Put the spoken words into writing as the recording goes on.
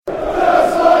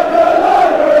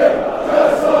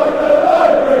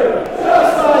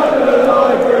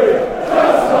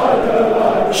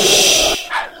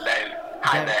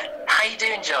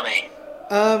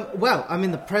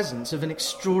presence of an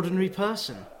extraordinary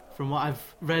person, from what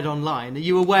I've read online. Are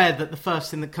you aware that the first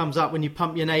thing that comes up when you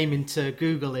pump your name into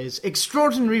Google is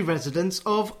extraordinary residence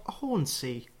of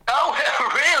Hornsey?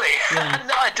 Oh, really? Yeah.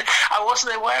 No, I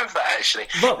wasn't aware of that, actually.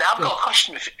 Well, now, I've got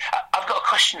a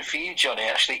question for you, Johnny,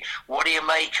 actually. What do you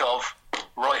make of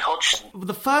Roy Hodgson? Well,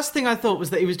 the first thing I thought was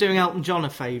that he was doing Elton John a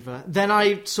favour. Then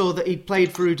I saw that he'd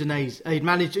played for Udinese. He'd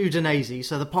managed Udinese,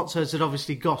 so the Pozzos had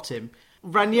obviously got him.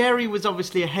 Ranieri was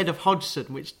obviously ahead of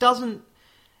Hodgson, which doesn't...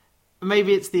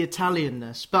 Maybe it's the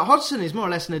Italianness, but Hodgson is more or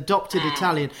less an adopted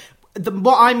Italian.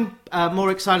 What I'm more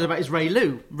excited about is Ray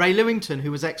Lewington, who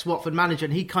was ex-Watford manager,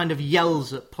 and he kind of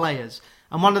yells at players.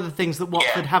 And one of the things that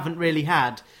Watford haven't really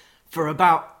had for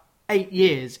about 8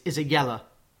 years is a yeller.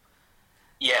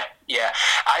 Yeah.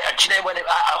 Do you know,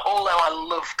 although I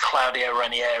love Claudio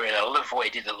Ranieri and I love what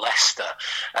he did at Leicester,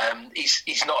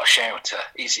 he's not a shouter.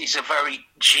 He's a very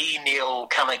genial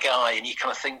kind of guy, and you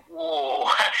kind of think, whoa,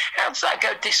 how does that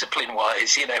go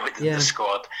discipline-wise, with the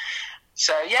squad?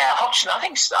 So, Hodgson, I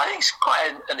think it's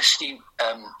quite an astute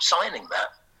signing, that.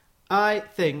 I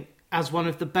think, as one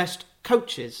of the best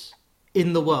coaches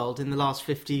in the world in the last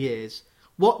 50 years,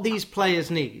 what these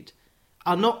players need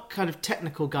are not kind of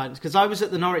technical guidance, because I was at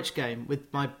the Norwich game with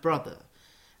my brother,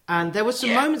 and there were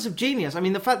some moments of genius. I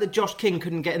mean, the fact that Josh King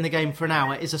couldn't get in the game for an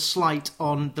hour is a slight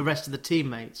on the rest of the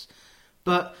teammates.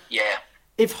 But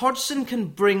if Hodgson can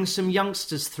bring some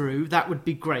youngsters through, that would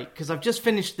be great, because I've just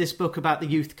finished this book about the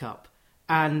Youth Cup,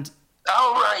 and...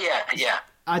 Oh, right, yeah.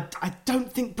 I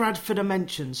don't think Bradford are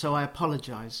mentioned, so I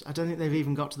apologise. I don't think they've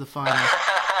even got to the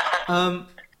final.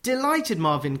 Delighted,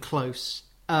 Marvin Close,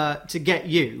 to get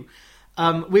you.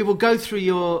 We will go through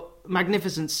your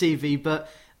magnificent CV, but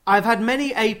I've had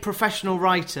many a professional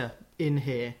writer in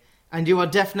here, and you are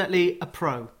definitely a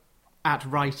pro at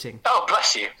writing. Oh,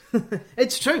 bless you.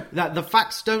 It's true. That the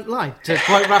facts don't lie. To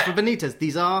quote Rafa Benitez,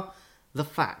 these are the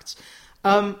facts.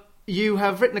 You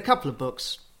have written a couple of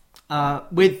books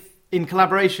in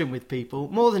collaboration with people,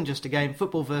 more than just a game.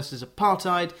 Football versus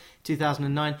Apartheid,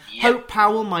 2009. Yep. Hope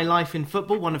Powell, My Life in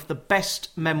Football, one of the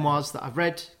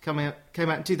came out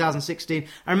in 2016.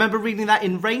 I remember reading that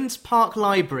in Rains Park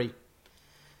Library.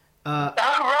 Right.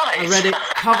 I read it.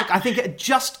 I think it had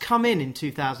just come in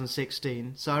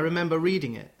 2016, so I remember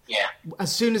reading it. Yeah.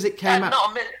 As soon as it came out.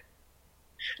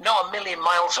 Not a million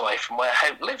miles away from where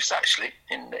Hope lives, actually,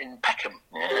 in Peckham.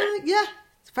 Yeah.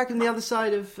 It's back on the other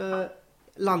side of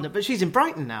London, but she's in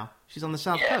Brighton now. She's on the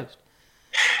south coast.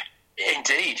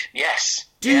 Indeed, yes.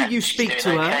 Do you speak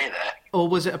to her, or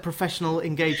was it a professional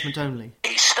engagement only?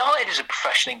 It started as a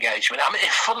professional engagement. I mean,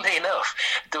 funnily enough,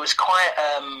 there was quite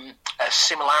a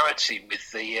similarity with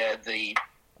the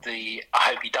I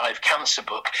Hope You Die of Cancer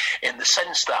book, in the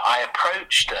sense that I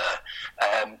approached her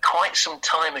quite some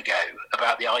time ago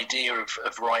about the idea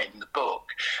of writing the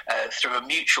book through a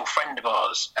mutual friend of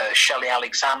ours, Shelley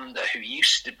Alexander, who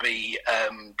used to be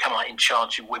come out in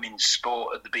charge of women's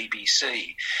sport at the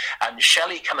BBC. And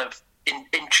Shelley kind of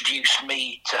introduced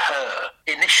me to her.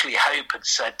 Initially, Hope had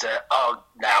said, "Oh,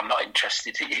 no, I'm not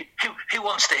interested. Who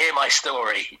wants to hear my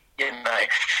story?" And I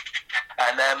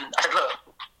said, "Look,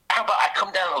 how about I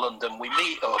come down to London, we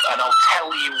meet up, and I'll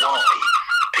tell you why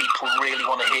people really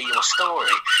want to hear your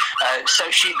story." So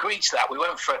she agreed to that. We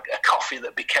went for a coffee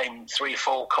that became 3 or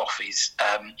 4 coffees.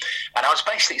 And I was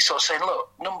basically sort of saying,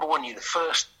 look, number one, you're the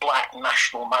first black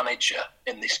national manager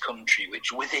in this country,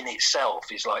 which within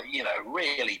itself is like,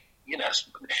 really...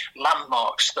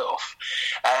 landmark stuff.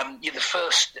 You're the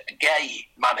first gay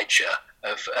manager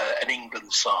of an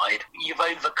England side. You've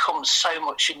overcome so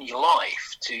much in your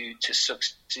life to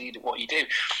succeed at what you do.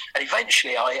 And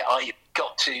eventually I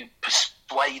got to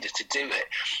persuade her to do it.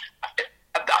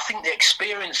 I think the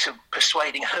experience of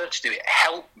persuading her to do it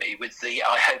helped me with the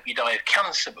I Hope You Die of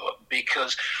Cancer book,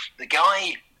 because the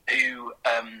guy who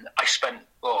I spent,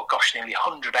 nearly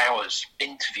 100 hours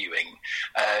interviewing,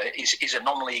 is a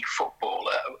non-league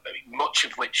footballer, much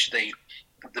of which the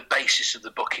basis of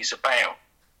the book is about.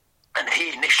 And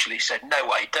he initially said, "No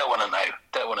way, don't want to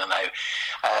know.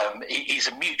 He's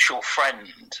a mutual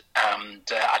friend, and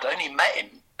I'd only met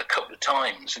him a couple of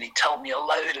times, and he told me a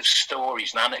load of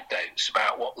stories and anecdotes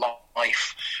about what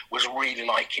life was really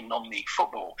like in non-league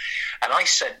football." And I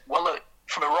said, "Well, look,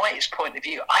 from a writer's point of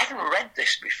view, I haven't read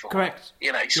this before. Correct.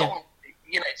 It's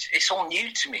all new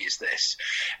to me, is this.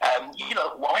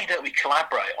 Why don't we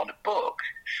collaborate on a book?"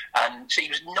 And so he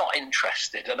was not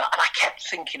interested. And I kept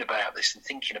thinking about this and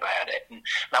thinking about it. And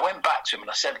I went back to him and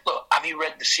I said, "Look, have you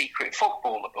read the Secret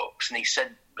Footballer books?" And he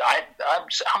said,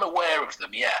 I'm aware of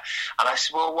them, yeah. And I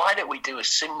said, well, why don't we do a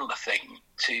similar thing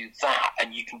to that,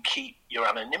 and you can keep your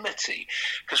anonymity?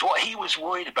 Because what he was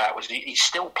worried about was he's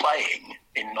still playing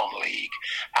in non-league,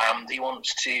 and he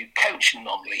wants to coach in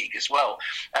non-league as well.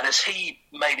 And as he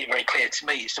made it very clear to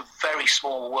me, it's a very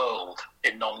small world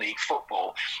in non-league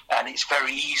football, and it's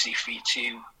very easy for you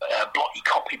to block your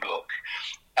copybook.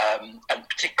 And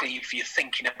particularly if you're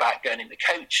thinking about going into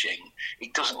coaching,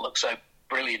 it doesn't look so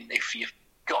brilliant if you've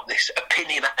got this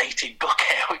opinionated book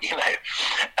out, you know.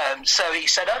 So he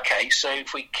said, okay, so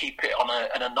if we keep it on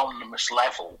an anonymous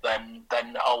level, then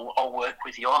I'll work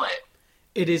with you on it.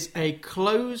 It is a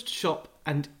closed shop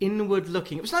and inward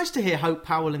looking. It was nice to hear Hope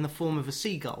Powell in the form of a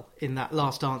seagull in that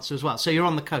last answer as well. So you're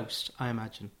on the coast, I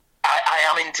imagine.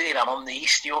 I am indeed. I'm on the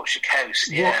East Yorkshire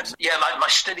coast. Yeah, What? yeah. My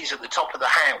study's at the top of the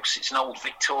house. It's an old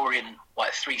Victorian,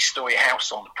 like 3-story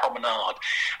house on the promenade,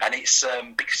 and it's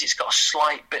because it's got a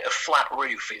slight bit of flat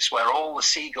roof. It's where all the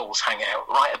seagulls hang out,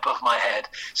 right above my head.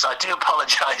 So I do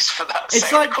apologise for that. It's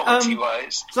sound like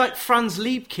quality-wise. It's like Franz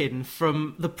Liebkin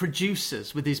from The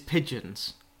Producers with his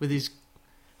pigeons, with his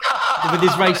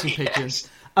racing pigeons.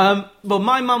 Well,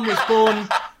 my mum was born.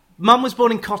 Mum was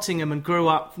born in Cottingham and grew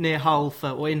up near Hull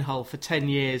in Hull for 10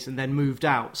 years and then moved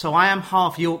out. So I am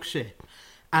half Yorkshire,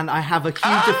 and I have a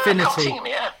huge affinity. Cottingham,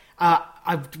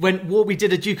 yeah. We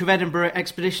did a Duke of Edinburgh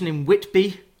expedition in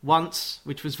Whitby once,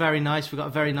 which was very nice. We got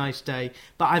a very nice day.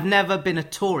 But I've never been a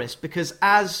tourist because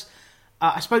as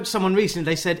I spoke to someone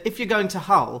recently, they said, if you're going to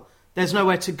Hull, there's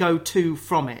nowhere to go to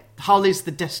from it. Hull is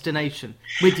the destination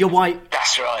with your white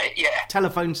That's right, yeah.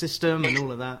 telephone system and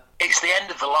all of that. It's the end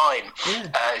of the line.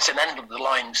 Yeah. It's an end of the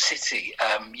line city.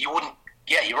 You wouldn't.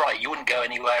 Yeah, you're right. You wouldn't go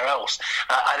anywhere else.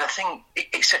 And I think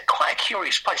it's quite a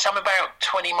curious place. I'm about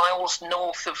 20 miles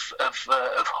north of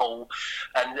Hull,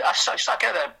 and I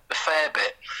go there a fair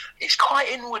bit. It's quite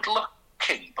inward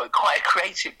looking, but quite a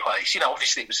creative place. You know,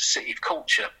 obviously it was a city of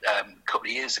culture a couple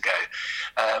of years ago,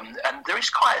 and there is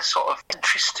quite a sort of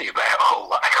centricity about Hull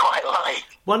that I quite like.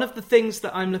 One of the things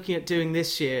that I'm looking at doing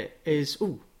this year is,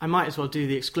 I might as well do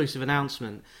the exclusive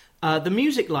announcement, the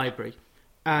music library.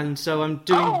 And so I'm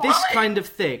doing this kind of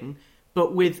thing,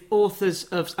 but with authors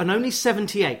of, and only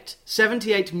 78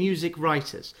 music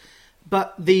writers.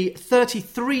 But the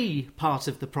 33 part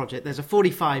of the project, there's a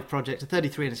 45 project, a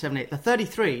 33 and a 78. The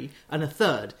 33 and a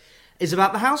third is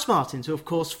about the House Martins, who of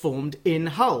course formed in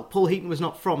Hull. Paul Heaton was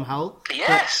not from Hull.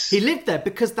 Yes. He lived there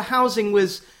because the housing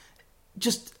was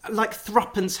just like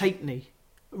threepence halfpenny.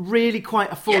 Really quite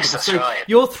affordable. Yes, that's right.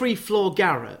 Your 3-floor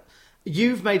garret,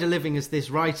 you've made a living as this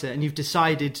writer and you've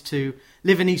decided to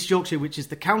live in East Yorkshire, which is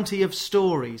the county of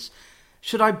stories.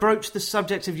 Should I broach the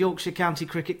subject of Yorkshire County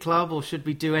Cricket Club, or should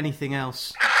we do anything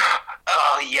else?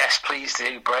 Oh, yes, please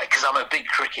do, Brett, because I'm a big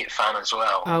cricket fan as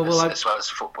well, as well as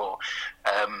football.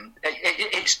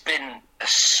 It's been a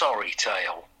sorry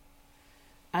tale.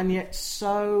 And yet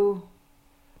so...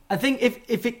 I think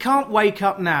if it can't wake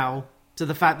up now to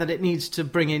the fact that it needs to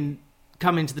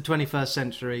come into the 21st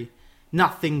century,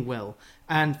 nothing will.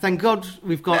 And thank God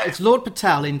we've got... It's Lord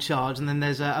Patel in charge, and then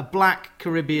there's a black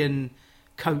Caribbean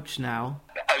coach now.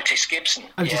 Otis Gibson.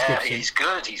 He's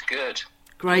good.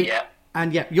 Great. Yeah.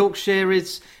 And yeah, Yorkshire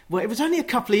is... Well, it was only a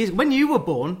couple of years... When you were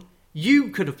born, you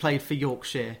could have played for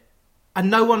Yorkshire. And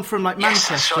no one from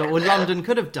Manchester or London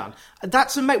could have done.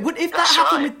 That's amazing. If that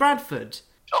happened with Bradford...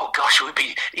 Oh gosh, we'd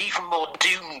be even more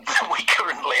doomed than we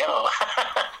currently are.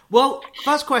 Well,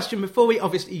 first question, before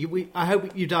I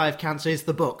hope you die of cancer, is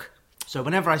the book. So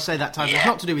whenever I say that title, it's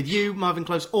not to do with you, Marvin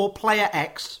Close, or Player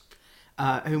X,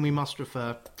 whom we must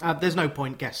refer. There's no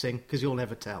point guessing, because you'll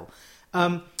never tell.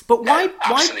 But why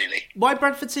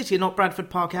Bradford City and not Bradford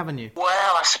Park Avenue? Well,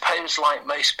 I suppose like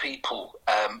most people,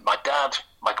 my dad,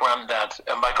 my granddad,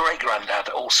 and my great-granddad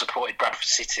all supported Bradford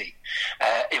City.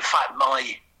 In fact,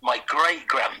 my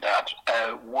great-granddad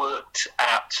worked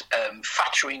at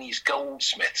Fattorini's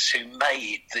Goldsmiths, who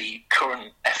made the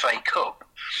current FA Cup.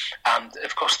 And,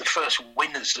 of course, the first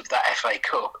winners of that FA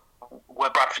Cup were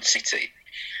Bradford City.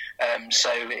 So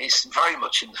it's very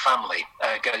much in the family,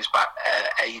 goes back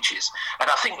ages. And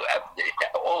I think,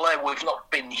 although we've not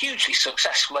been hugely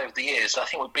successful over the years, I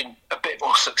think we've been a bit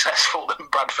more successful than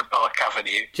Bradford Park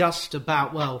Avenue. Just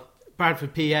about, well...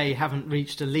 Bradford PA haven't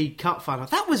reached a League Cup final.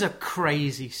 That was a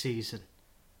crazy season.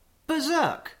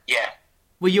 Berserk. Yeah.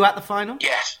 Were you at the final?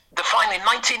 Yes. The final in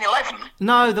 1911?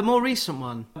 No, the more recent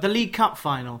one. The League Cup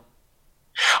final.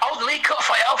 Oh, the League Cup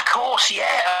final, of course,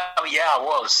 yeah. Oh, yeah, I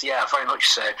was. Yeah, very much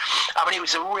so. I mean, it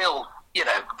was a real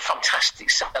fantastic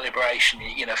celebration.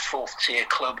 Fourth tier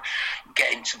club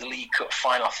getting to the League Cup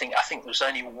final. I think there was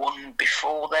only one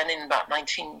before then in about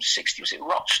 1960. Was it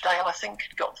Rochdale? I think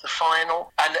got to the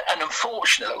final, and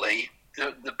unfortunately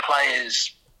the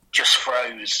players just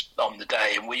froze on the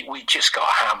day, and we just got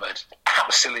hammered,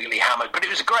 absolutely hammered. But it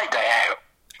was a great day out.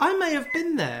 I may have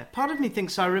been there. Part of me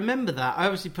thinks I remember that. I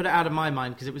obviously put it out of my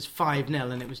mind because it was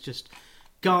 5-0 and it was just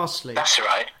ghastly. That's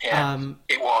right, yeah.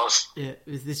 It was. Yeah,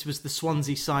 this was the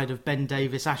Swansea side of Ben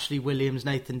Davis, Ashley Williams,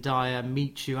 Nathan Dyer,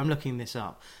 Michu. I'm looking this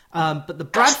up. But the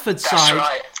Bradford side...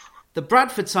 Right. The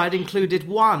Bradford side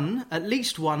included at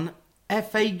least one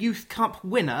FA Youth Cup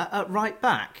winner at right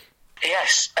back.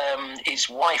 Yes, his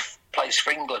wife plays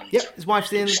for England. Yep, his wife's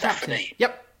the England captain.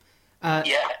 Yep.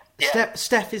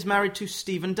 Steph is married to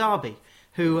Stephen Darby,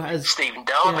 who has... Who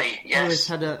has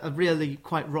had a really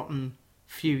quite rotten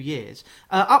few years.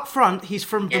 Up front, he's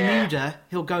from Bermuda. Yeah.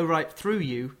 He'll go right through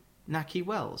you, Naki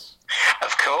Wells.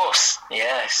 Of course,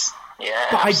 yes. Yeah,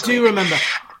 but absolutely.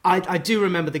 I do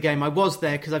remember the game. I was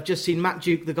there because I've just seen Matt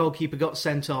Duke, the goalkeeper, got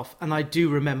sent off, and I do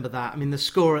remember that. I mean, the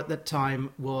score at that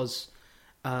time was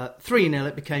 3-0.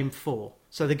 It became 4,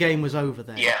 so the game was over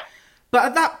there. Yeah. But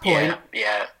at that point,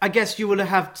 I guess you would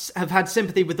have had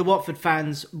sympathy with the Watford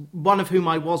fans, one of whom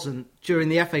I wasn't, during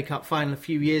the FA Cup final a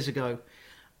few years ago,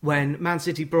 when Man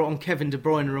City brought on Kevin De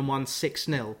Bruyne and won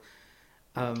 6-0.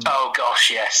 Oh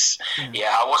gosh, yes.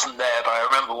 Yeah, I wasn't there, but I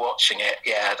remember watching it.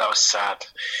 Yeah, that was sad.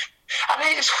 I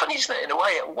mean, it's funny, isn't it, in a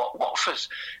way, Watford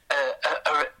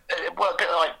are a bit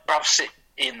like Bradford City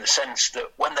in the sense that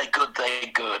when they're good,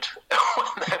 they're good. When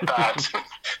they're bad,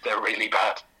 they're really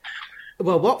bad.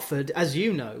 Well, Watford, as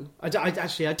you know, I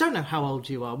don't know how old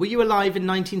you are. Were you alive in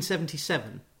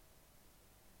 1977?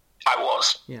 I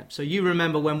was. Yeah, so you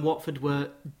remember when Watford were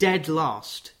dead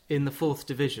last in the 4th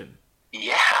Division.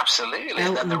 Yeah, absolutely.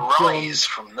 And then the rise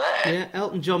from there. Yeah,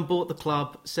 Elton John bought the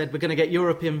club, said we're going to get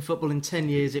European football in 10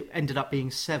 years. It ended up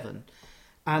being 7.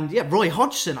 And yeah, Roy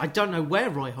Hodgson, I don't know where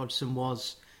Roy Hodgson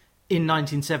was in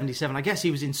 1977. I guess he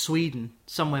was in Sweden,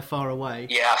 somewhere far away.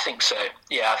 Yeah, I think so.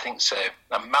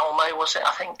 And Malmo, was it?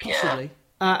 I think, possibly.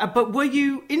 Yeah. But were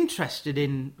you interested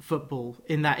in football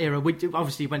in that era?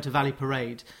 Obviously, you went to Valley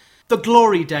Parade. The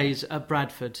glory days at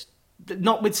Bradford,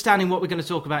 notwithstanding what we're going to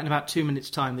talk about in about 2 minutes'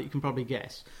 time that you can probably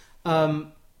guess. Yeah.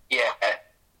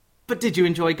 But did you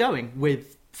enjoy going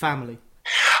with family?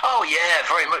 Oh yeah,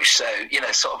 very much so.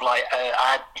 Sort of like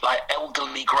I had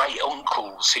elderly great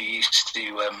uncles who used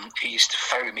to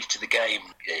ferry me to the game.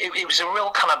 It was a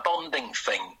real kind of bonding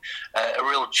thing, a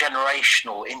real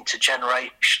intergenerational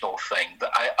thing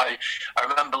that I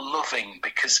remember loving,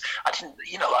 because I didn't,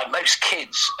 like most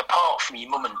kids, apart from your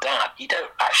mum and dad, you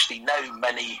don't actually know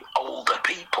many older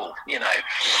people,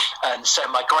 And so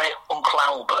my great uncle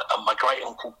Albert and my great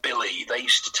uncle Billy, they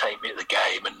used to take me to the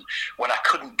game, and when I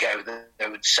couldn't go, they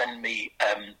would send me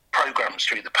programs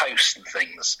through the post and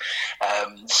things.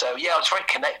 So yeah, I was very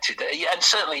connected. And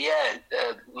certainly,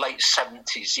 late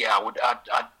 70s. Yeah, I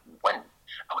went.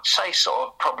 I would say sort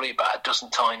of probably about a dozen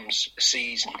times a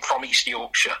season from East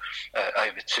Yorkshire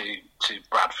over to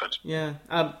Bradford. Yeah,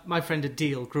 my friend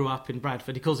Adil grew up in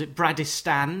Bradford. He calls it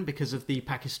Bradistan because of the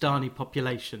Pakistani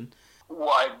population.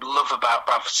 What I love about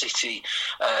Bradford City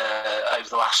over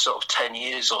the last sort of 10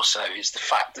 years or so is the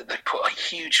fact that they've put a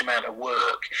huge amount of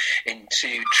work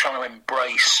into trying to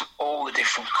embrace all the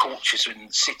different cultures in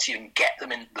the city and get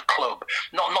them into the club.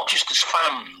 Not just as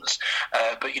fans,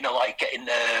 but like getting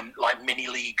like mini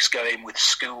leagues going with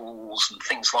schools and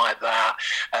things like that,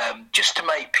 just to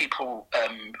make people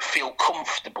feel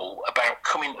comfortable about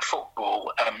coming to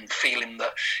football and feeling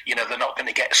that they're not going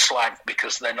to get slagged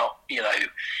because they're not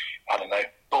I don't know,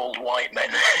 bald white men.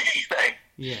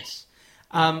 Yes.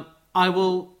 I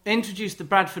will introduce the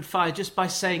Bradford Fire just by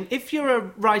saying, if you're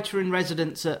a writer in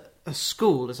residence at a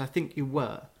school, as I think you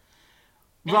were,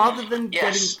 rather than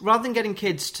getting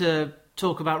kids to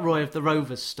talk about Roy of the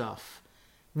Rovers stuff,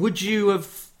 would you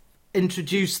have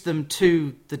introduced them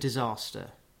to the disaster,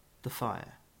 the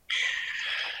fire?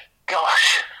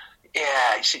 Gosh.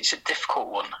 Yeah, it's a difficult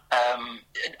one. I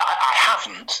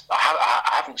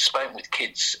haven't spoken with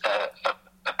kids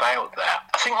about that.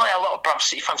 I think like a lot of Bradford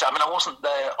City fans, I wasn't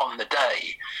there on the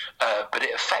day, but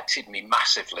it affected me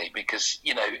massively because,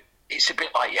 it's a bit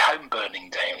like your home burning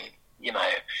down,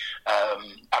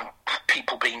 and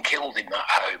people being killed in that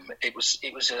home. It was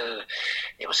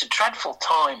a dreadful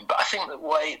time, but I think the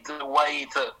way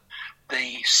that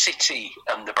the City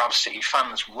and the Bradford City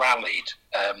fans rallied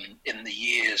in the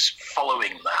years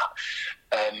following that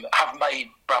have made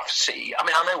Bradford City. I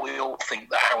mean, I know we all think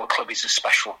that our club is a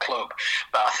special club,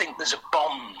 but I think there's a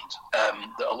bond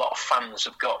that a lot of fans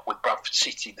have got with Bradford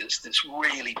City that's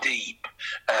really deep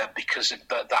because of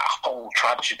that whole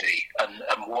tragedy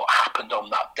and what happened on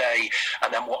that day,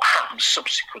 and then what happened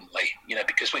subsequently.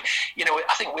 Because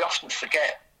I think we often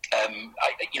forget.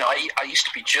 I used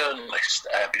to be a journalist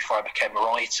before I became a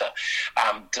writer,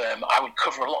 and I would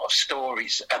cover a lot of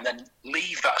stories and then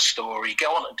leave that story,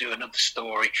 go on and do another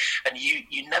story, and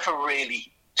you never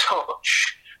really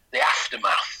touch the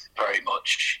aftermath very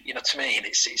much. You know what I mean?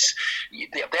 It's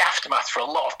the aftermath for a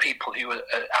lot of people who were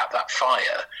at that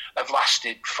fire have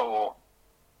lasted for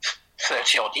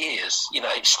 30 odd years.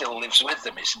 It still lives with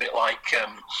them. It's a bit like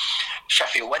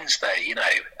Sheffield Wednesday,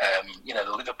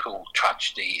 the Liverpool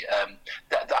tragedy,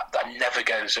 that never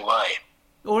goes away.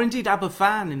 Or indeed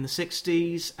Aberfan in the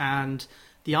 60s, and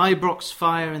the Ibrox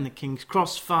fire and the King's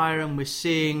Cross fire, and we're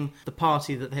seeing the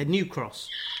party that they had, New Cross,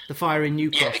 the fire in New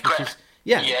Cross,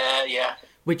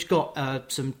 which got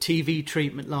some TV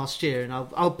treatment last year, and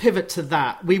I'll pivot to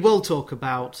that. We will talk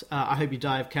about I Hope You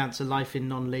Die of Cancer, Life in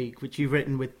Non-League, which you've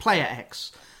written with Player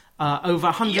X. Over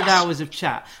 100 hours of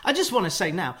chat. I just want to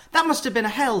say now, that must have been a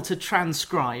hell to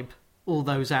transcribe all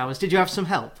those hours. Did you have some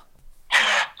help?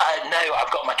 No,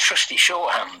 I've got my trusty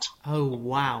shorthand. Oh,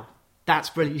 wow. That's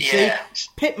brilliant. You see,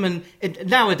 Pitman,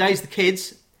 nowadays the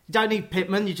kids don't need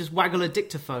Pitman, you just waggle a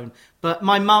dictaphone. But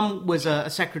my mum was a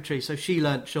secretary, so she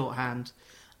learnt shorthand.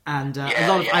 And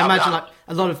I imagine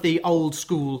a lot of the old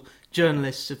school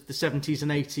journalists of the 70s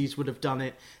and 80s would have done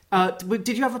it.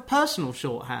 Did you have a personal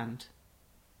shorthand?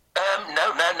 No.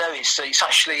 It's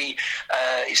actually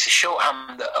it's a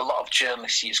shorthand that a lot of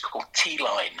journalists use called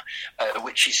T-line,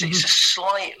 which is it's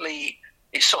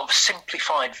sort of a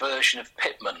simplified version of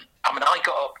Pitman. I mean, I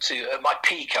got up to, at my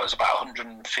peak, I was about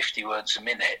 150 words a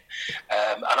minute,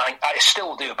 and I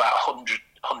still do about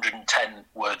 110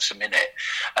 words a minute,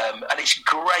 and it's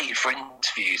great for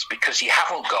interviews because you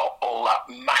haven't got all that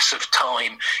massive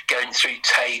time going through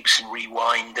tapes and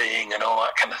rewinding and all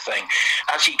that kind of thing.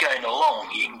 As you're going along,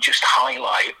 you can just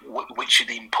highlight which are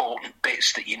the important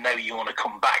bits that you want to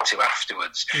come back to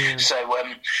afterwards. Yeah. So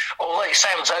although it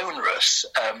sounds onerous,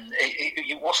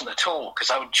 it wasn't at all, because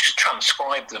I would just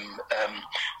transcribe them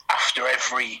after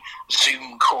every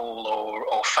Zoom call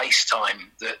or FaceTime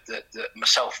that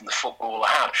myself and the footballer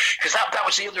had. Because that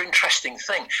was the other interesting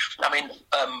thing. I mean,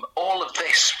 all of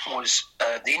this was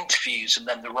the interviews and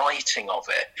then the writing of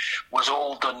it was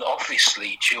all done,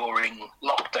 obviously, during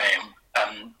lockdown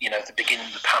and, the beginning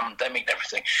of the pandemic and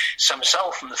everything. So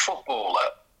myself and the footballer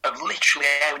have literally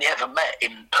only ever met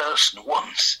in person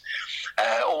once.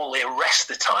 All the rest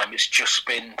of the time it's just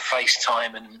been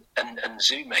FaceTime and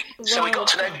Zooming. So we got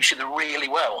to know each other really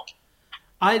well.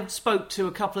 I spoke to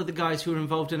a couple of the guys who were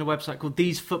involved in a website called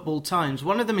These Football Times.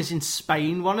 One of them is in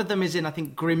Spain, one of them is in, I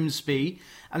think, Grimsby,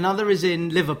 another is in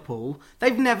Liverpool.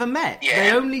 They've never met. Yeah.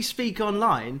 They only speak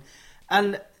online,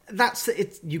 and that's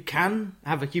it. You can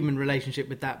have a human relationship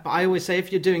with that, but I always say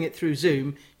if you're doing it through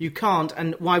Zoom, you can't,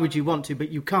 and why would you want to, but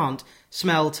you can't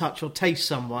smell, touch or taste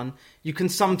someone. You can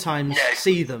sometimes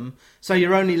see them, so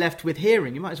you're only left with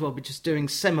hearing. You might as well be just doing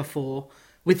semaphore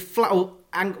with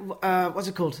what's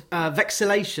it called?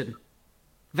 Vexillation.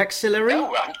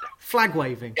 Vexillary? Flag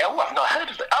waving. Yeah, I've not heard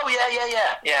of it. Oh,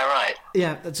 yeah. Yeah, right.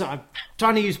 Yeah, I'm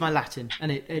trying to use my Latin,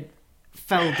 and it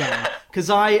fell down. Because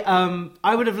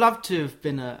I would have loved to have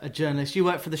been a journalist. You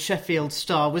worked for the Sheffield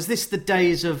Star. Was this the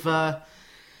days of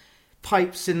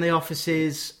pipes in the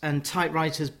offices and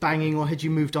typewriters banging, or had you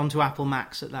moved on to Apple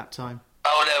Macs at that time?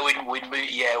 Oh no,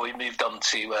 we moved on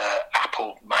to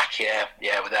Apple Mac,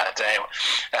 without a doubt.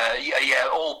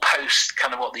 All post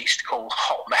kind of what they used to call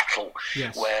hot metal,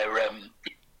 where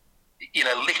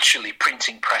literally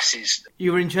printing presses.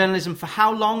 You were in journalism for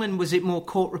how long, and was it more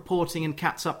court reporting and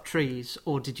cats up trees,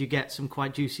 or did you get some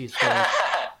quite juicy stories?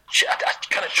 I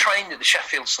kind of trained at the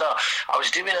Sheffield Star. I was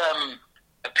doing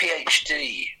a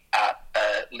PhD at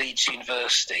Leeds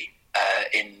University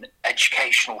in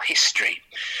educational history,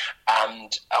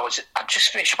 and I just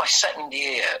finished my second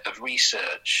year of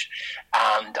research,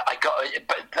 and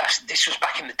this was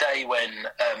back in the day when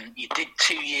you did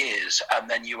 2 years and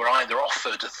then you were either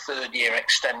offered a third year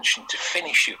extension to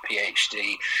finish your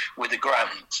PhD with a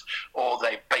grant, or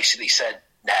they basically said,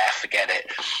 nah, forget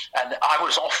it. And I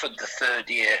was offered the third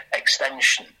year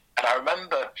extension, and I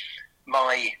remember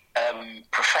my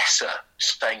professor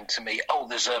saying to me, "Oh,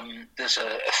 there's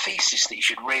a thesis that you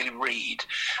should really read.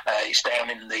 It's down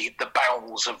in the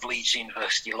bowels of Leeds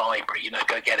University Library.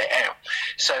 Go get it out."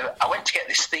 So I went to get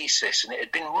this thesis, and it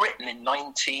had been written in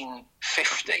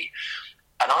 1950,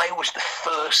 and I was the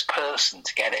first person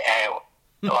to get it out.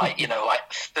 Like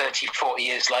 30, 40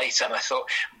 years later, and I thought,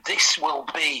 this will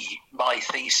be my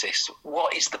thesis.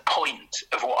 What is the point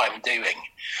of what I'm doing?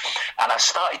 And I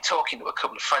started talking to a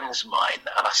couple of friends of mine,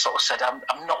 and I sort of said,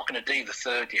 I'm not going to do the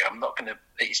third year. I'm not going to.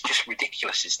 It's just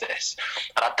ridiculous, is this?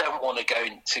 And I don't want to go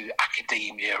into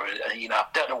academia. I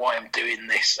don't know why I'm doing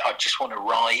this. I just want to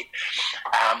write.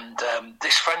 And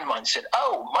this friend of mine said,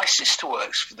 "Oh, my sister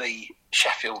works for the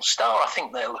Sheffield Star. I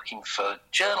think they're looking for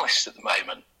journalists at the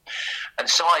moment." And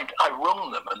so I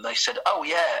rung them, and they said, "Oh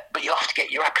yeah, but you'll have to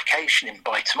get your application in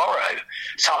by tomorrow."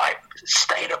 So I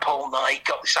stayed up all night,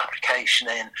 got this application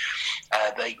in.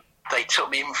 They took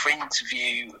me in for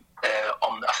interview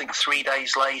on, I think, 3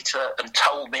 days later, and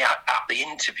told me at the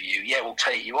interview, "Yeah, we'll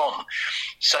take you on."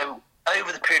 So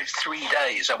over the period of 3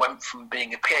 days, I went from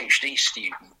being a PhD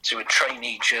student to a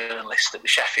trainee journalist at the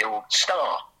Sheffield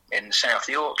Star in South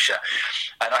Yorkshire,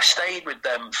 and I stayed with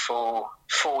them for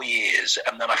 4 years,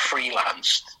 and then I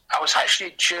freelanced. I was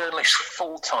actually a journalist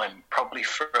full-time probably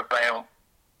for about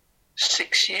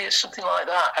 6 years, something like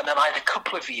that, and then I had a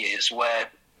couple of years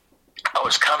where I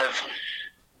was kind of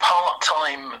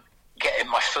part-time getting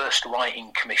my first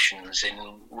writing commissions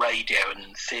in radio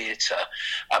and theatre,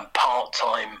 and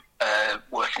part-time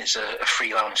working as a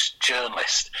freelance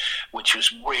journalist, which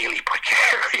was really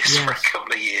precarious for a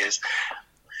couple of years.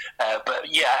 But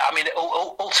yeah, I mean,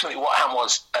 ultimately what happened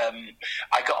was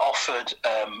I got offered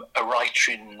a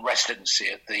writing residency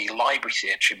at the Library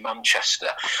Theatre in Manchester,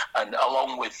 and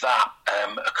along with that,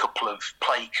 a couple of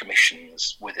play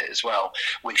commissions with it as well,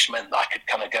 which meant that I could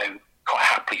kind of go quite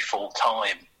happily full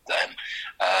time then.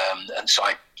 And so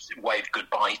I waved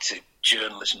goodbye to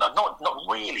journalism. I've not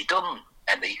really done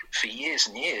any for years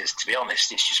and years, to be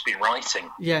honest. It's just been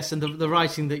writing. Yes, and the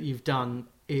writing that you've done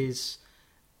is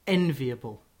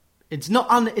enviable. It's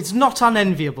not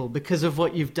unenviable because of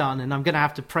what you've done, and I'm going to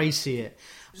have to praise it.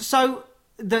 So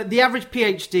the average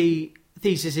PhD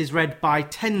thesis is read by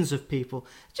tens of people.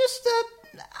 Just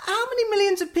how many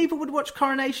millions of people would watch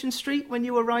Coronation Street when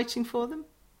you were writing for them?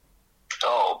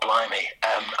 Oh, blimey.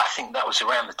 I think that was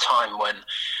around the time when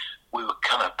we were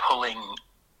kind of pulling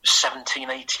 17,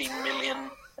 18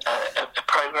 million a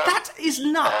programme. That is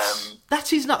nuts.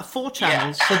 That is nuts. 4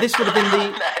 channels. Yeah. So this would have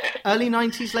been the early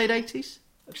 90s, late 80s?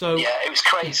 So yeah, it was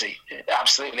crazy.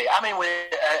 Absolutely. I mean, with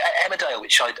Emmerdale,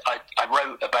 which I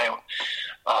wrote about,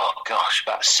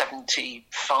 about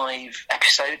 75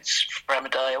 episodes for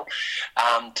Emmerdale,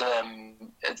 and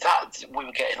that we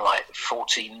were getting like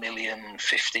 14 million,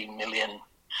 15 million.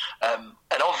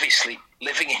 And obviously,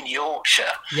 living in Yorkshire,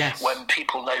 yes, when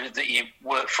people know that you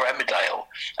work for Emmerdale,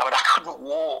 I mean, I couldn't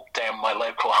walk down my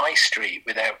local high street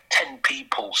without 10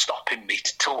 people stopping me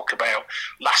to talk about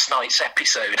last night's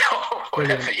episode or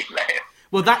whatever, you know.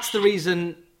 Well, that's the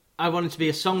reason I wanted to be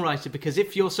a songwriter, because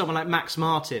if you're someone like Max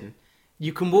Martin,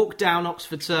 you can walk down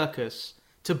Oxford Circus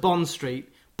to Bond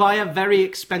Street, buy a very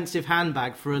expensive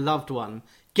handbag for a loved one,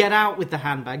 get out with the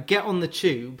handbag, get on the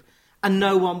tube, and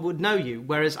no one would know you.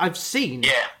 Whereas I've seen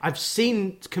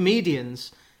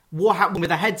comedians what happened with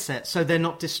a headset so they're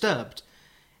not disturbed.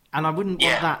 And I wouldn't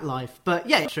want that life. But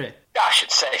yeah, true. I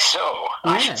should say so.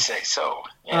 I should say so.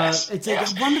 Yes. It's a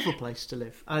wonderful place to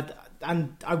live.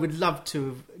 And I would love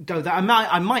to go there. I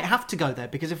might have to go there,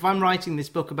 because if I'm writing this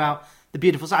book about the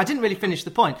beautiful side, I didn't really finish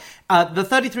the point. The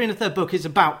 33 and a Third book is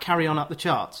about Carry On Up the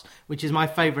Charts, which is my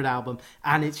favourite album.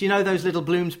 And it's, those little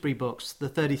Bloomsbury books, the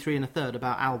 33 and a Third,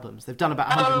 about albums. They've done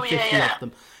about 150 of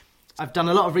them. I've done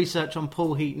a lot of research on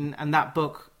Paul Heaton, and that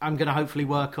book I'm going to hopefully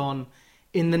work on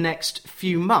in the next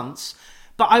few months.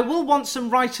 But I will want some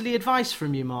writerly advice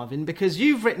from you, Marvin, because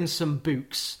you've written some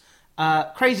books.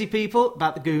 Crazy People,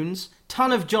 about the Goons.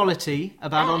 Ton of Jollity,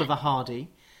 about Oliver Hardy.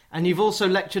 And you've also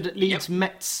lectured at Leeds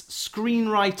Met's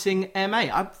screenwriting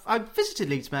MA. I visited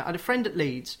Leeds Met. I had a friend at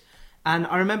Leeds. And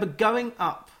I remember going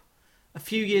up a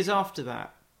few years after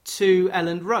that to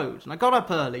Elland Road. And I got up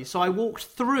early, so I walked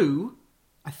through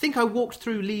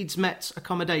Leeds Met's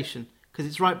accommodation, because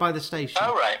it's right by the station.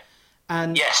 Oh, right.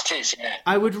 And yes, it is, yeah.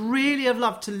 I would really have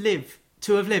loved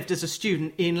to have lived as a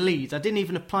student in Leeds. I didn't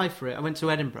even apply for it. I went to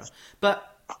Edinburgh. But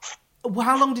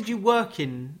how long did you work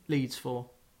in Leeds for?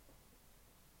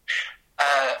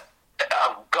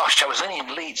 I was only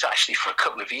in Leeds actually for a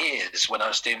couple of years when I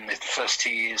was doing the first 2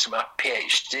 years of my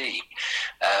PhD.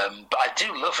 But I do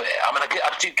love it. I mean,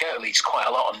 I do go to Leeds quite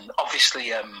a lot, and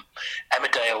obviously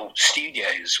Emmerdale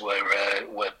Studios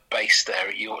were based there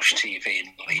at Yorkshire TV in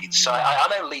Leeds. So I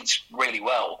know Leeds really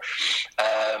well.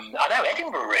 I know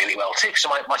Edinburgh really well too, because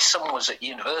my son was at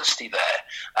university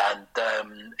there,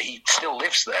 and he still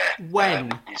lives there.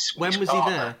 When was he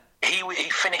there? He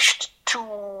finished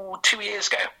two years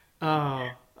ago. Oh.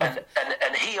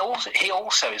 And he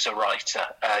also is a writer.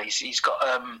 He's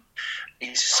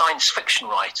a science fiction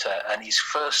writer, and his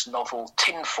first novel,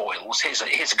 Tinfoils. Here's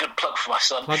a good plug for my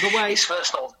son. Plug away. His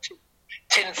first novel,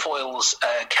 Tinfoils,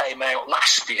 came out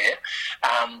last year,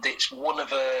 and it's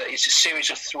it's a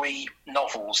series of 3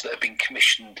 novels that have been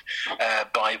commissioned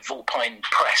by Vulpine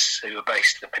Press, who are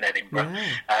based up in Edinburgh.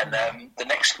 Yeah. And the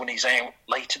next one is out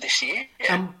later this year.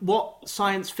 Yeah. And what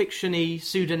science fiction-y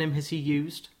pseudonym has he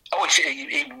used? Oh,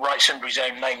 he writes under his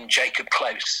own name, Jacob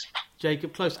Close.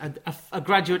 Jacob Close, a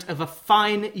graduate of a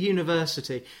fine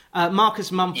university.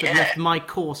 Marcus Mumford left my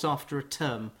course after a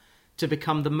term to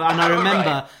become and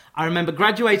I remember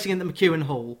graduating at the McEwen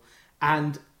Hall,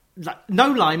 and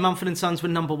no lie, Mumford and Sons were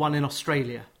number 1 in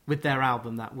Australia with their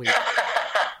album that week,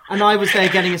 and I was there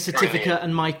getting a certificate. Brilliant.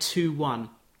 And my 2-1.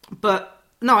 But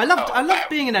no, I loved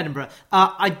being in Edinburgh.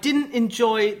 I didn't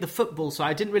enjoy the football, so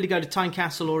I didn't really go to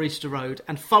Tynecastle or Easter Road.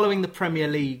 And following the Premier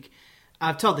League,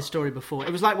 I've told this story before,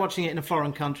 it was like watching it in a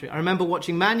foreign country. I remember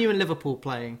watching Man U and Liverpool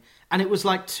playing, and it was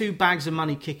like 2 bags of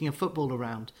money kicking a football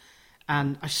around.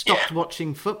 And I stopped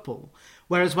watching football.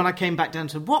 Whereas when I came back down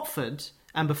to Watford,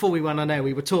 and before we went on air,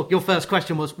 we were talking, your first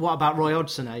question was, what about Roy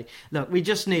Hodgson, eh? Look, we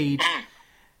just need...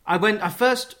 I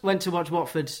first went to watch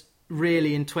Watford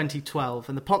really in 2012,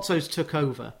 and the Pozzos took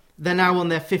over. They're now on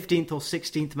their 15th or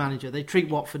 16th manager. They treat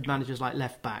Watford managers like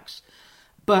left backs.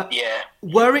 But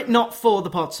were it not for the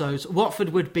Pozzos, Watford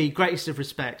would be, greatest of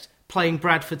respect, playing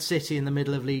Bradford City in the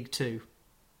middle of League Two.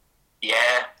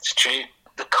 Yeah, it's true.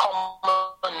 The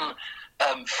common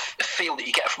feel that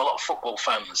you get from a lot of football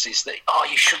fans is that,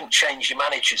 you shouldn't change your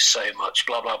managers so much,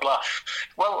 blah, blah, blah.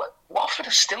 Well, Watford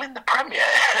are still in the Premier,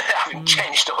 having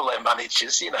changed all their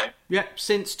managers, you know. Yeah,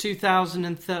 since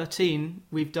 2013,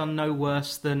 we've done no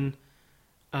worse than,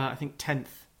 I think, 10th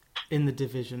in the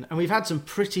division. And we've had some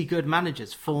pretty good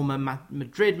managers, former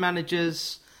Madrid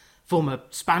managers, former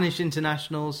Spanish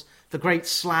internationals, the great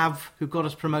Slav who got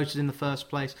us promoted in the first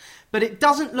place. But it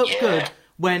doesn't look good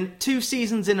when 2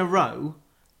 seasons in a row,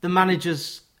 the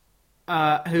managers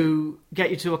who get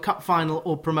you to a cup final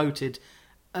or promoted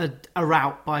are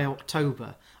out by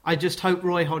October. I just hope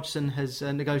Roy Hodgson has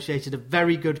negotiated a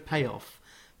very good payoff.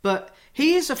 But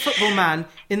he is a football man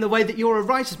in the way that you're a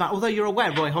writer's man, although you're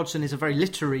aware Roy Hodgson is a very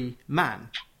literary man.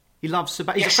 He loves he's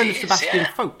a friend of Sebastian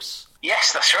Folkes.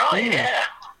 Yes, that's right, yeah.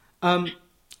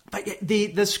 But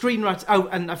the screenwriter... Oh,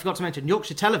 and I forgot to mention,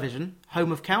 Yorkshire Television,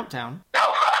 home of Countdown.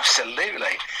 Oh,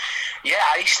 absolutely. Yeah,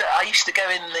 I used to go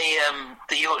in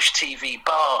the Yorkshire TV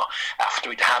bar after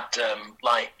we'd had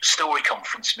story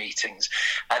conference meetings,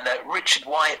 and Richard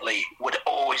Whiteley would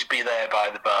always be there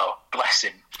by the bar. Bless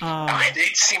him. Oh. I mean,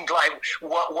 it seemed like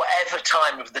whatever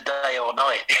time of the day or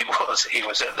night it was, he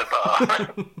was at the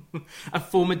bar. A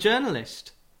former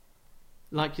journalist,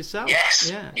 like yourself.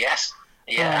 Yes.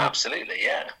 Yeah, absolutely.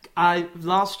 Yeah.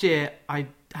 Last year I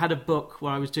had a book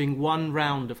where I was doing 1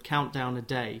 round of Countdown a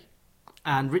day.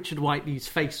 And Richard Whiteley's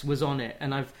face was on it.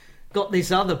 And I've got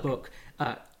this other book,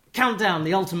 Countdown,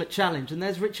 The Ultimate Challenge. And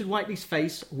there's Richard Whiteley's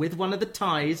face with one of the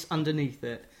ties underneath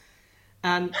it.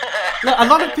 And look, a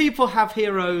lot of people have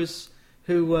heroes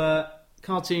who were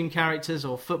cartoon characters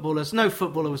or footballers. No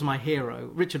footballer was my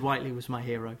hero. Richard Whiteley was my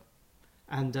hero.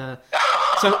 And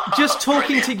so just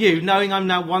talking to you, knowing I'm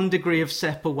now 1 degree of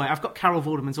Sepp away. I've got Carol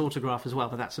Vorderman's autograph as well,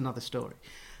 but that's another story.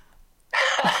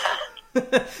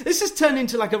 This has turned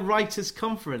into like a writers'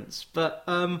 conference, but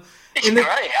it's great.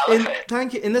 I love it.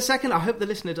 Thank you. In the second, I hope the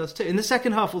listener does too. In the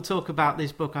second half, we'll talk about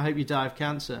this book. I Hope You Die of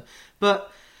Cancer. But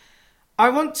I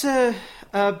want to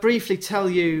briefly tell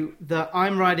you that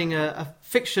I'm writing a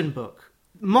fiction book.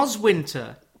 Moz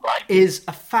Winter is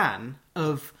a fan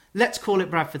of, let's call it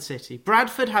Bradford City.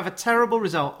 Bradford have a terrible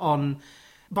result on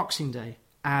Boxing Day,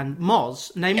 and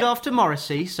Moz, named after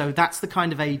Morrissey, so that's the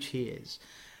kind of age he is,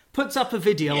 puts up a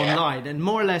video online and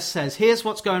more or less says, here's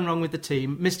what's going wrong with the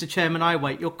team. Mr. Chairman, I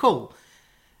wait your call.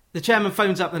 The chairman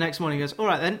phones up the next morning and goes, all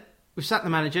right then, we've sacked the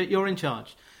manager, you're in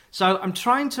charge. So I'm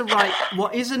trying to write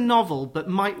what is a novel but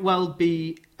might well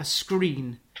be a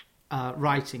screen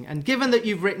writing. And given that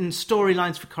you've written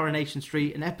storylines for Coronation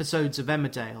Street and episodes of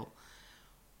Emmerdale,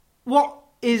 what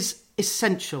is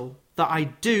essential that I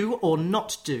do or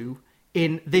not do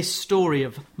in this story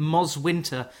of Moz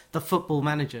Winter, the football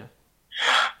manager?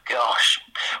 Gosh.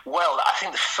 Well, I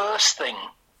think the first thing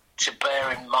to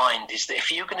bear in mind is that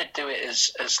if you're going to do it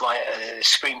as like a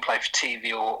screenplay for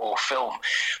TV or film,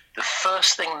 the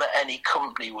first thing that any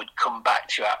company would come back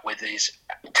to you at with is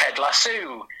Ted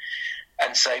Lasso,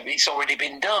 and say it's already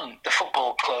been done, the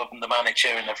football club and the manager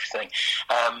and everything.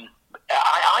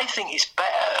 I think it's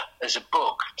better as a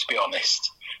book, to be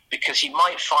honest, because you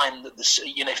might find that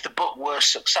if the book were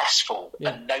successful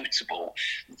and notable,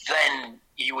 then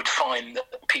you would find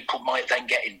that people might then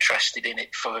get interested in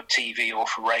it for TV or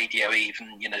for radio,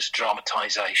 even as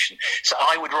dramatisation. So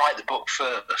I would write the book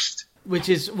first, which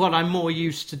is what I'm more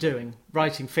used to doing,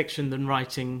 writing fiction than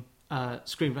writing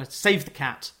screenplays. Save the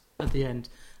cat at the end.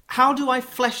 How do I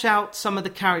flesh out some of the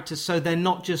characters so they're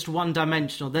not just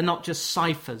one-dimensional, they're not just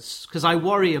ciphers? Because I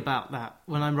worry about that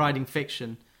when I'm writing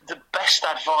fiction. The best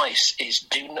advice is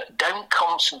don't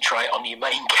concentrate on your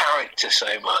main character so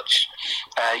much.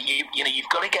 You've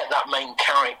got to get that main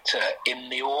character in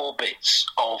the orbits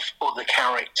of other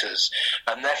characters,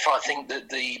 and therefore I think that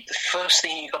the first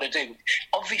thing you've got to do,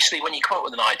 obviously, when you come up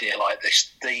with an idea like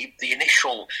this, the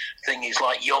initial thing is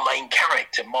like your main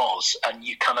character, Moz, and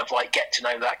you kind of like get to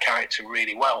know that character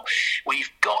really well. Well,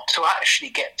 you've got to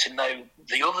actually get to know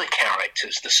the other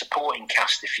characters, the supporting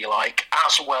cast, if you like,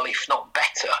 as well, if not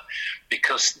better,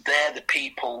 because they're the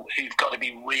people who've got to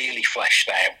be really fleshed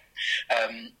out.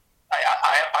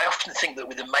 I often think that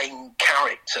with the main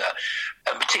character,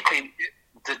 and particularly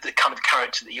the kind of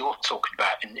character that you're talking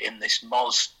about in this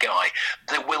Moz guy,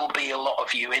 there will be a lot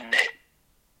of you in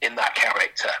that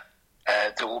character.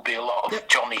 There will be a lot of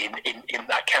Johnny in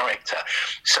that character.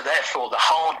 So therefore, the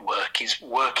hard work is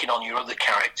working on your other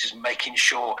characters, making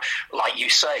sure, like you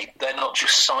say, they're not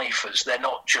just ciphers. They're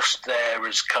not just there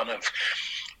as kind of,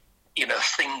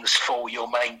 things for your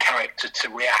main character to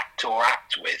react or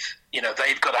act with.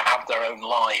 They've got to have their own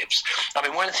lives. I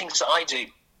mean, one of the things that I do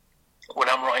when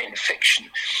I'm writing fiction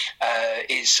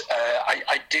is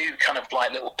I do kind of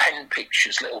like little pen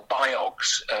pictures, little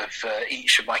biogs of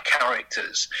each of my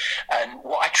characters. And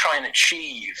what I try and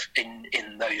achieve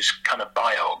in those kind of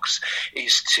biogs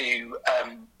is to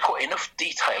put enough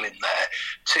detail in there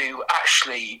to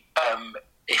actually...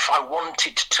 if I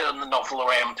wanted to turn the novel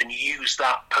around and use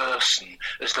that person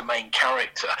as the main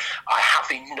character, I have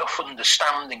enough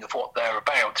understanding of what they're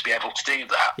about to be able to do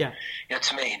that. Yeah. You know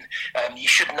what I mean? You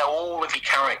should know all of your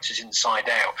characters inside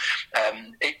out.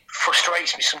 It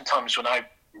frustrates me sometimes when I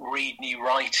read new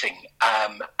writing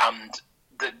and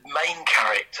the main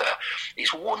character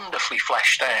is wonderfully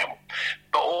fleshed out,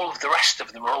 but all of the rest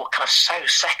of them are all kind of so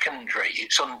secondary.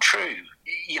 It's untrue.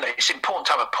 It's important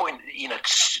to have a point,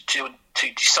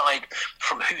 to decide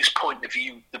from whose point of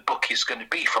view the book is going to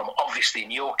be from. Obviously, in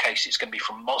your case, it's going to be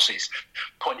from Moz's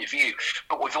point of view,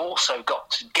 but we've also got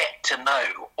to get to know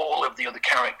all of the other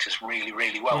characters really,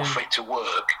 really well for it to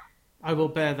work. I will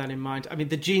bear that in mind. I mean,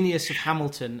 the genius of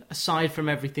Hamilton, aside from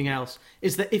everything else,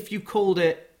 is that if you called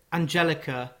it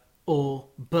Angelica or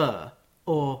Burr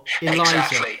or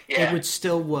Eliza, it would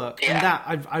still work. Yeah. And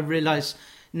that I realise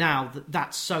now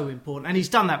that's so important. And he's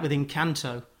done that with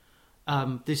Encanto.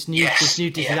 This new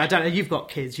Disney. I don't know. You've got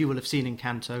kids. You will have seen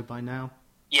Encanto by now.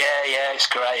 Yeah, it's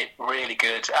great. Really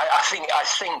good. I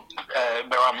think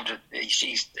Miranda,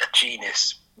 she's a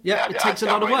genius. Yeah, it takes a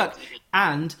lot of work.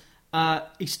 And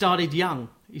he started young.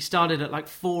 He started at like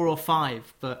 4 or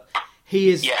 5, but. He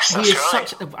is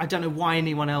such. I don't know why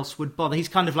anyone else would bother. He's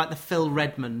kind of like the Phil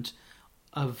Redmond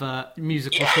of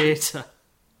musical theatre.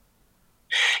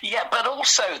 Yeah, but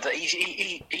also that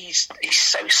he's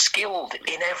so skilled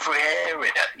in every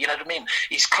area. You know what I mean?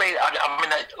 He's clear. I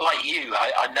mean, like you,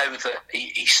 I know that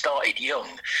he started young,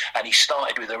 and he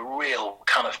started with a real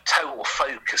kind of total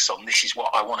focus on this is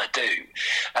what I want to do.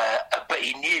 But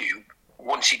he knew,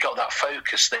 once he got that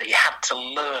focus, that he had to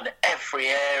learn every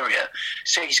area.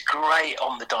 So he's great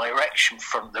on the direction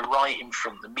front, the writing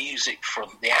front, the music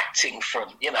front, the acting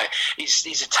front.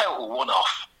 He's a total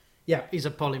one-off. Yeah, he's a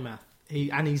polymath.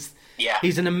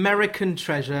 He's an American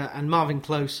treasure. And Marvin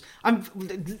Close, I'm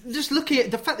just looking at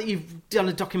the fact that you've done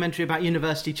a documentary about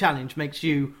University Challenge makes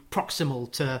you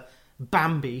proximal to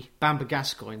Bamba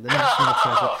Gascoigne, the national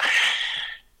treasure.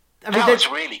 I mean, that was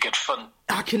really good fun.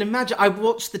 I can imagine. I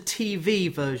watched the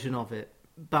TV version of it,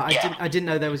 but I didn't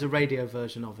know there was a radio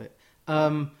version of it. I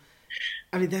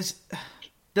mean, there's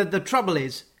the trouble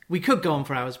is we could go on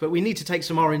for hours, but we need to take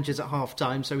some oranges at half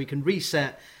time so we can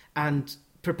reset and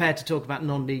prepare to talk about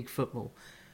non-league football.